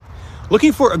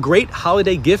Looking for a great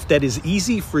holiday gift that is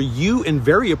easy for you and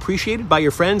very appreciated by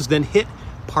your friends? Then hit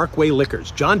Parkway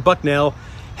Liquors. John Bucknell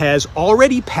has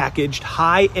already packaged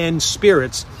high-end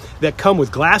spirits that come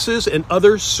with glasses and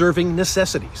other serving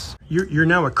necessities. You're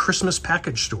now a Christmas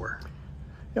package store.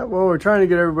 Yeah, well, we're trying to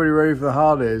get everybody ready for the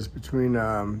holidays between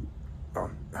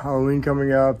Halloween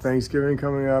coming up, Thanksgiving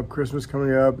coming up, Christmas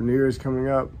coming up, New Year's coming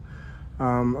up. A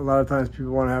lot of times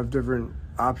people want to have different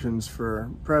options for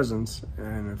presents,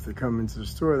 and if they come into the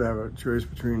store, they have a choice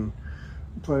between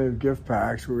plenty of gift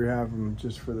packs where we have them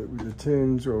just for with the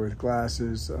tins or with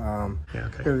glasses. We have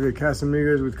the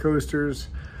Casamigos with coasters.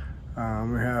 We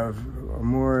have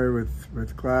Amore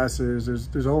with glasses.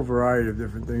 There's a whole variety of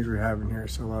different things we have in here.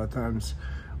 So a lot of times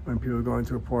when people go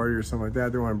into a party or something like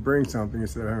that, they want to bring something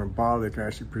instead of having a bottle they can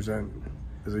actually present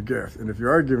as a gift. And if you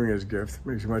are giving it as a gift, it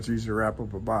makes it much easier to wrap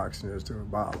up a box than it is to a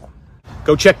bottle.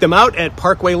 Go check them out at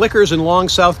Parkway Liquors in Long,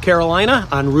 South Carolina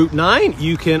on Route 9.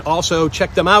 You can also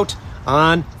check them out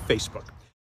on Facebook.